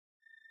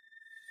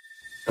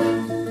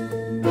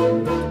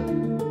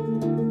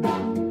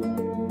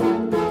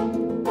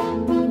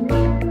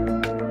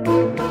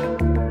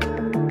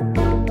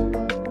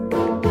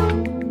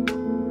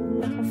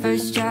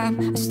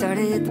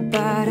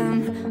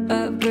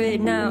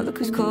right now, look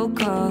who's cold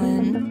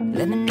calling.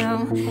 Let me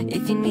know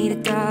if you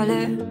need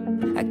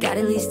 $1. I got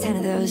at least 10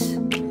 of those.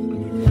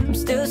 I'm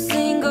still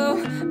single,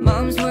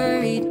 mom's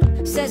worried,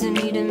 says I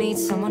need to meet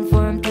someone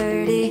before I'm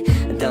 30.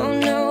 I don't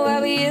know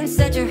why we in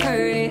such a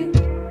hurry,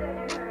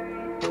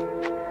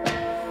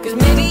 cause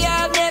maybe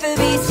I'll never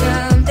be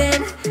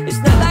something. It's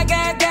not like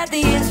I got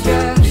the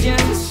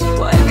instructions,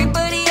 while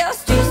everybody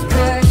else just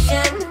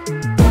crushing.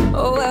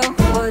 Oh well,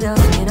 what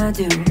else can I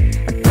do?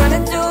 I kinda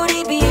don't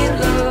hate being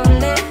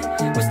lonely.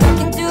 Was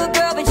talking to a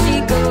girl but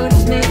she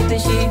ghosts me. Then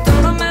she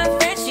told all my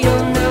friends she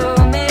don't know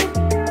me.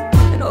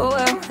 And oh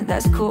well,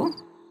 that's cool.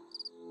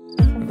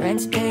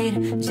 Rent's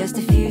paid, just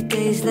a few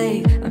days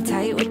late. I'm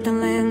tight with the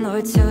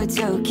landlord, so it's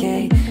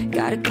okay.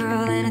 Got a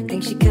girl and I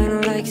think she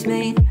kinda likes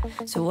me.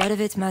 So what if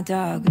it's my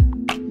dog?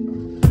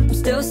 I'm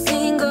still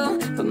single,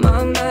 but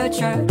mom, I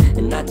try.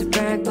 And not to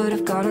brag, but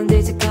I've gone on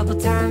dates a couple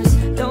times.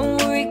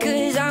 Don't worry,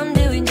 cause I'm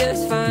doing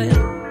just fine.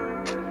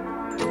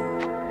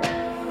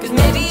 Cause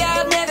maybe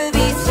I'll never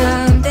be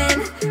something.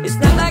 It's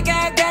not like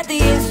I got the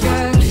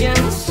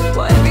instructions,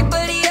 while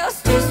everybody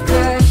else just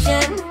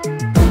crushing.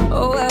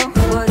 Oh well,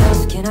 what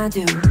else can I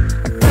do?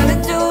 I kinda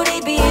don't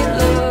hate being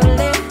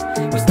lonely.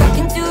 Was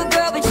talking to a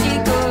girl but she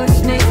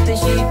ghosts me. Then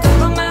she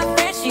told all my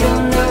friends she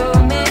don't know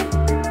me.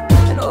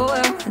 And oh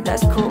well,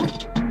 that's cool.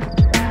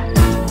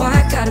 Why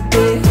I gotta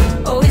be,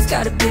 always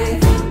gotta be,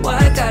 why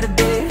I gotta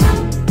be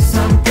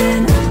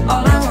something.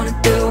 All I wanna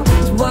do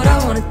is what I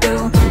wanna do.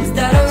 Is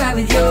that alright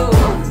with you?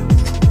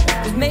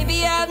 Cause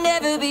maybe I'll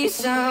never be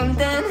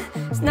something.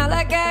 It's not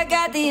like I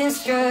got the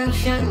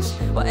instructions,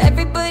 while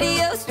everybody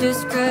else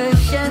just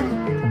crushing.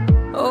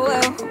 Oh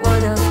well,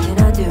 what else can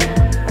I do?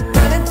 I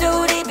kinda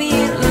don't hate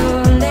being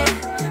lonely.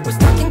 Was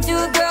talking to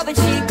a girl but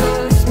she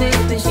ghosts me.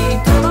 Then she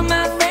told all my